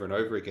repeating over and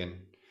over again.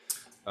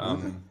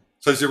 So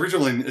it's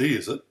originally in E,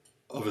 is it,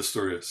 of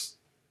Asturias?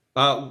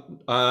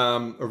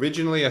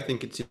 Originally, I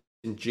think it's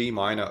in G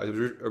minor. It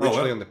was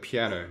originally on the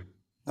piano.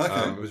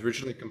 Okay. It was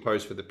originally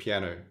composed for the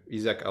piano.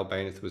 Isaac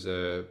Albéniz was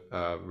a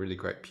really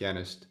great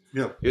pianist.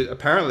 Yeah.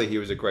 Apparently, he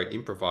was a great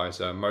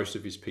improviser. A lot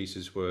of his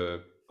pieces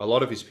were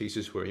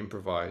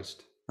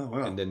improvised. Oh,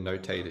 wow. And then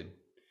notated.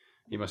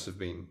 He must have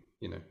been,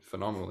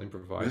 phenomenal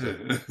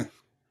improviser.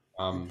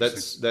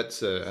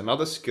 That's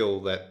another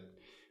skill that,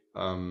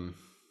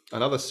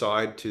 another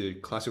side to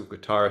classical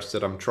guitarists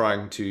that I'm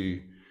trying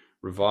to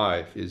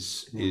revive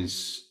is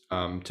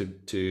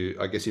to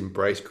I guess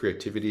embrace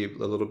creativity a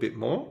little bit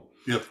more.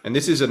 Yep. And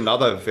this is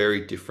another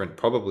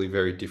probably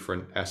very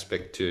different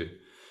aspect to.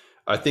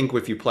 I think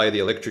if you play the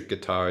electric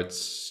guitar,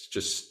 it's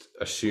just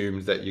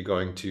assumed that you're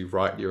going to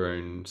write your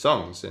own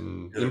songs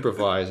and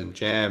improvise and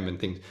jam and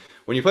things.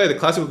 When you play the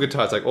classical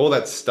guitar, it's like all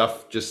that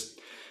stuff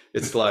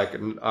it's like,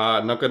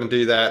 I'm not going to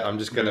do that. I'm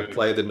just going to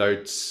play the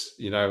notes,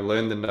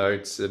 learn the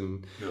notes.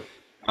 And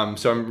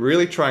so I'm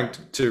really trying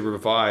to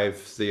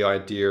revive the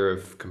idea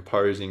of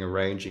composing,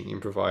 arranging,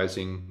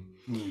 improvising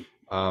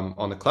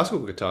on the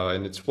classical guitar.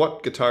 And it's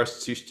what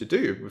guitarists used to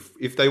do.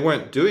 If they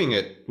weren't doing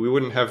it, we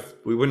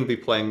wouldn't be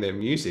playing their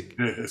music.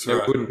 Yeah, that's they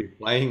right. wouldn't be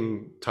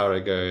playing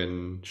Tarago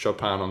and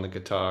Chopin on the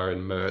guitar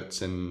and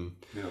Mertz and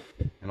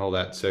all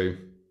that. So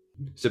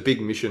it's a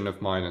big mission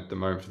of mine at the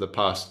moment for the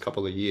past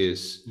couple of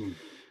years.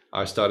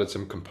 I started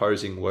some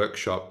composing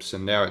workshops,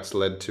 and now it's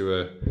led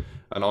to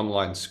an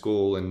online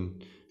school.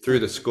 And through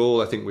the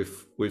school, I think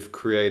we've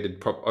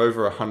created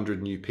over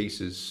 100 new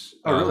pieces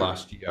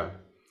last year.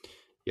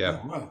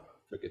 Yeah, Oh, wow.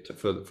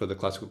 For the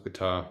classical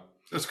guitar.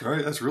 That's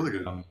great. That's really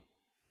good.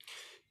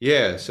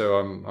 So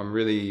I'm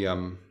really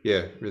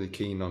really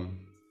keen on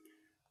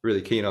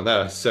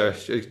that. So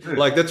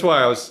like that's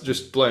why I was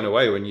just blown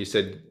away when you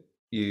said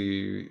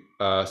you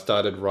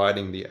started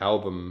writing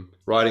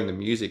the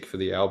music for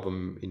the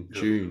album in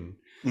June,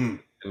 and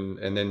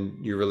then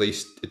you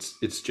released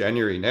it's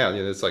January now.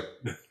 It's like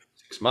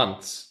 6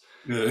 months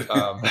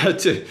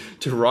to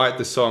write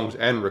the songs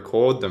and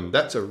record them.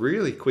 That's a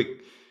really quick.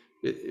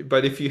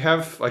 But if you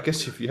have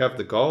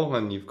the goal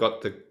and you've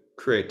got the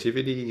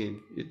creativity,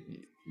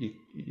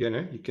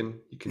 you can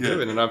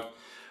do it. And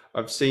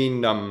I've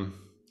seen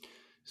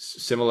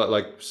similar,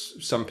 like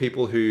some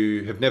people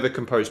who have never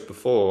composed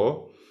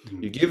before.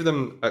 You give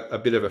them a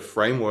bit of a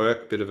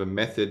framework, a bit of a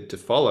method to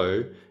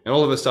follow, and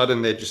all of a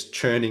sudden they're just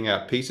churning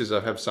out pieces. I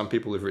have some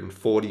people who've written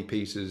 40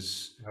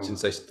 pieces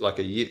since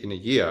in a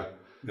year.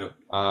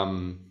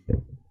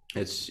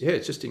 It's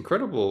just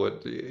incredible.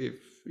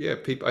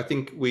 People. I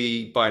think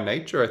by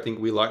nature, I think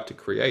we like to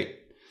create.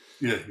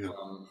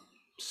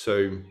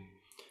 So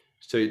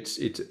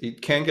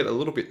it can get a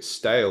little bit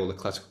stale, the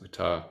classical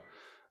guitar.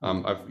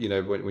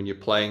 When you're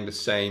playing the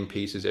same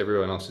pieces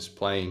everyone else is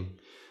playing,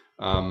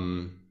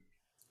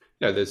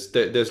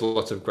 there's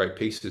lots of great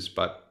pieces,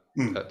 but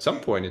at some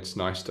point it's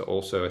nice to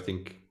also, I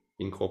think,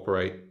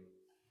 incorporate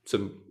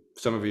some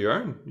of your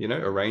own,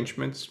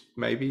 arrangements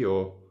maybe,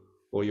 or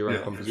your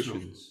own compositions.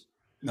 Sure.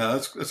 No,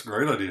 that's a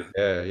great idea.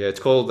 Yeah. It's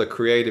called the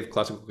Creative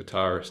Classical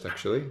Guitarist.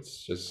 Actually,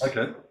 it's just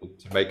to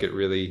make it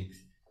really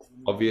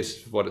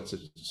obvious what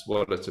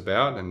it's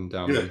about. And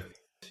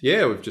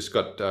we've just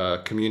got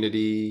a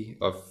community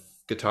of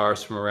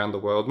guitarists from around the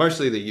world,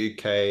 mostly the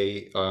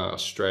UK,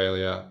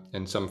 Australia,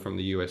 and some from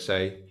the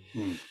USA.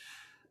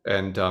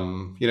 And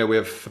we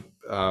have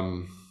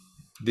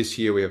this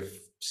year we have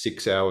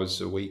 6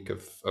 hours a week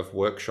of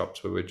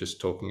workshops where we're just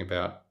talking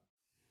about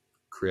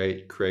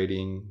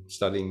creating,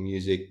 studying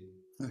music.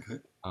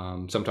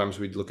 Sometimes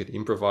we'd look at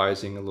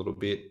improvising a little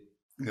bit,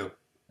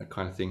 that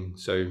kind of thing.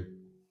 So,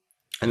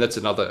 and that's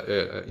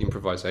another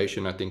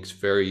improvisation. I think is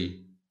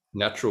very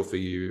natural for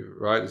you,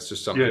 right? It's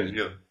just something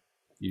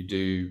you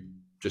do.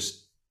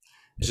 It's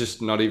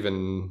just not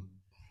even.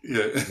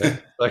 I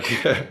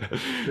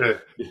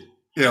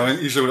mean,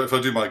 usually if I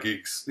do my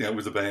gigs,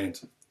 with the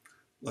band,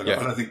 I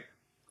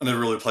never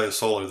really play a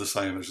solo the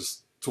same.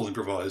 It's all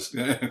improvised.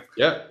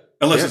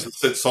 Unless it's a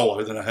set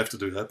solo, then I have to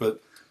do that.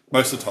 But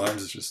most of the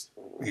times it's just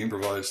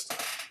improvised.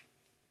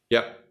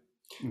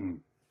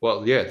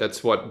 Well,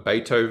 that's what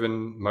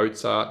Beethoven,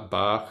 Mozart,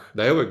 Bach,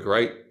 they were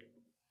great.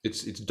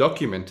 It's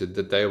documented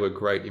that they were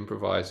great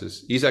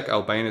improvisers. Isaac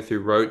Albéniz, who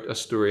wrote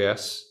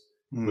Asturias,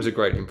 was a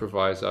great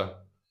improviser.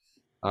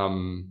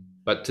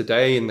 But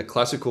today in the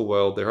classical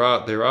world, there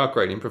are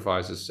great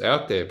improvisers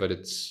out there, but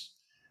it's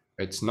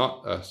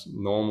not a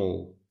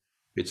normal.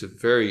 It's a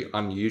very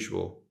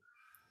unusual.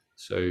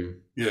 So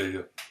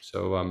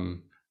So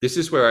this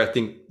is where I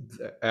think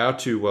our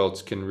two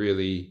worlds can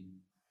really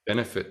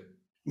benefit,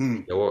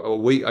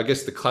 I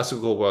guess the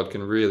classical world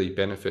can really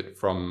benefit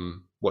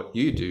from what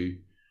you do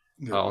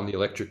on the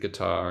electric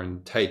guitar,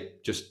 and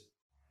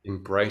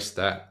embrace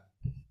that,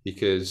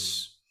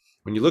 because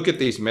when you look at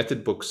these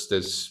method books,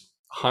 there's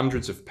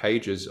hundreds of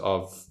pages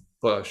of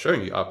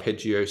showing you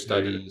arpeggio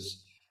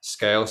studies,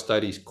 scale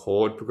studies,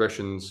 chord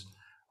progressions.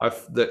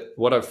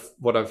 What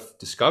I've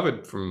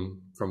discovered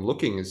from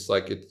looking is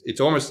like it's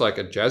almost like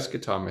a jazz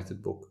guitar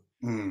method book.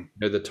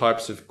 The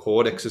types of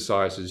chord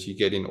exercises you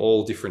get in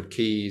all different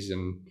keys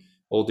and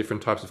all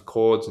different types of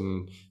chords,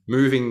 and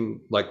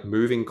moving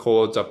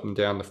chords up and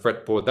down the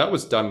fretboard. That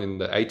was done in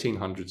the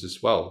 1800s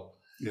as well.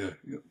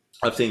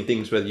 I've seen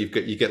things where you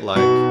get like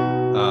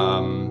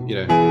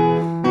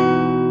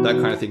that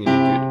kind of thing,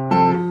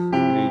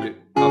 and you do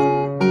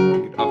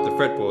up the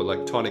fretboard,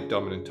 like tonic,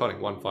 dominant, tonic,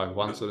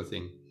 1-5-1 sort of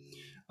thing.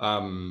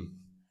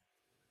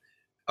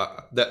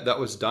 That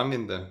was done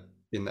in the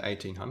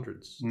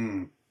 1800s.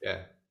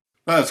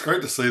 No, it's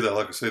great to see that.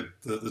 Like I said,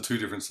 the two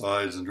different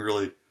sides, and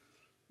really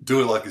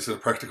do it like it's in a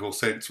practical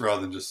sense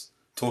rather than just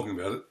talking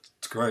about it.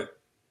 It's great.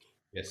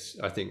 Yes,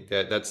 I think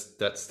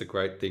that's the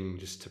great thing,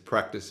 just to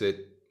practice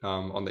it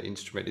on the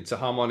instrument. It's a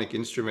harmonic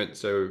instrument,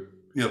 so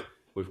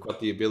we've got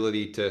the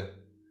ability to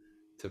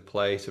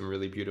play some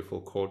really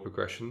beautiful chord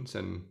progressions,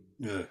 and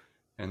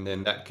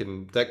then that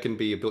can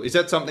be ability. Is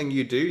that something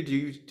you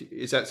do?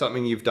 Is that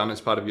something you've done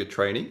as part of your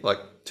training, like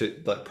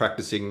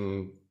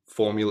practicing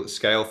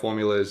scale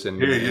formulas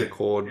and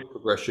chord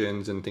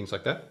progressions and things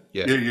like that?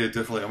 Yeah,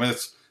 definitely. I mean,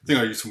 it's the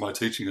thing I use for my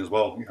teaching as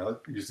well. I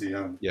use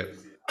the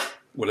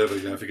whatever,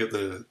 if you get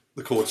the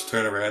chords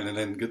turn around and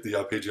then get the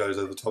arpeggios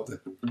over the top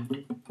there,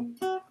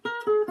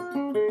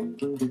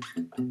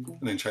 and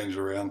then change it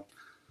around.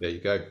 There you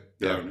go.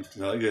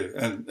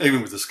 And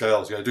even with the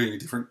scales, doing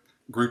different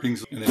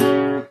groupings, and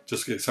then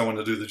just get someone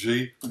to do the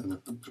G, and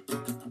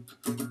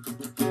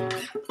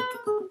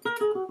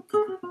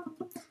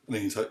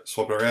then you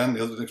swap it around.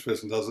 The next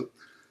person does it,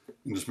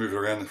 and just move it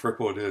around the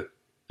fretboard.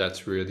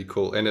 That's really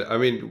cool. And I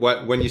mean,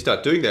 when you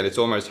start doing that, it's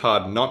almost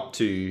hard not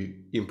to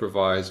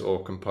improvise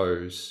or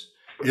compose.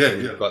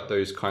 You've got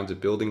those kinds of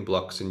building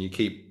blocks, and you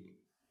keep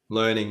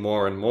learning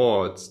more and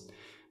more.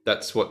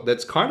 That's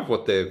kind of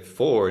what they're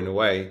for, in a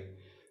way.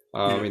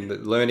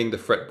 Learning the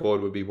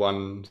fretboard would be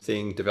one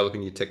thing,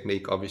 developing your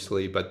technique,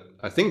 obviously, but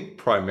I think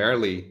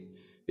primarily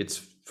it's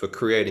for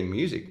creating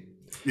music.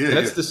 And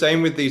that's the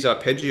same with these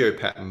arpeggio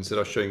patterns that I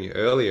was showing you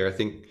earlier.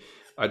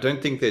 I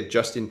don't think they're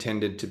just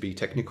intended to be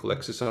technical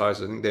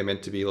exercises. I think they're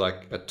meant to be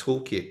like a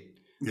toolkit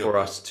for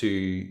us to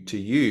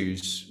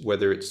use,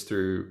 whether it's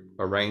through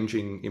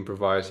arranging,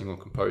 improvising, or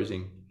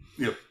composing.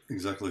 Yep,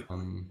 exactly. All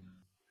right,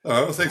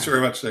 well, thanks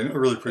very much, Daniel. I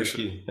really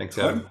appreciate it. Thanks,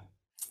 Adam.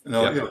 And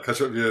I'll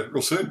catch up with you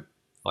real soon.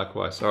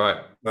 Likewise. All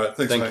right.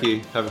 Thanks, Thank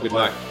you. Have a good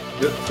night.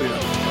 Yep, see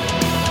you.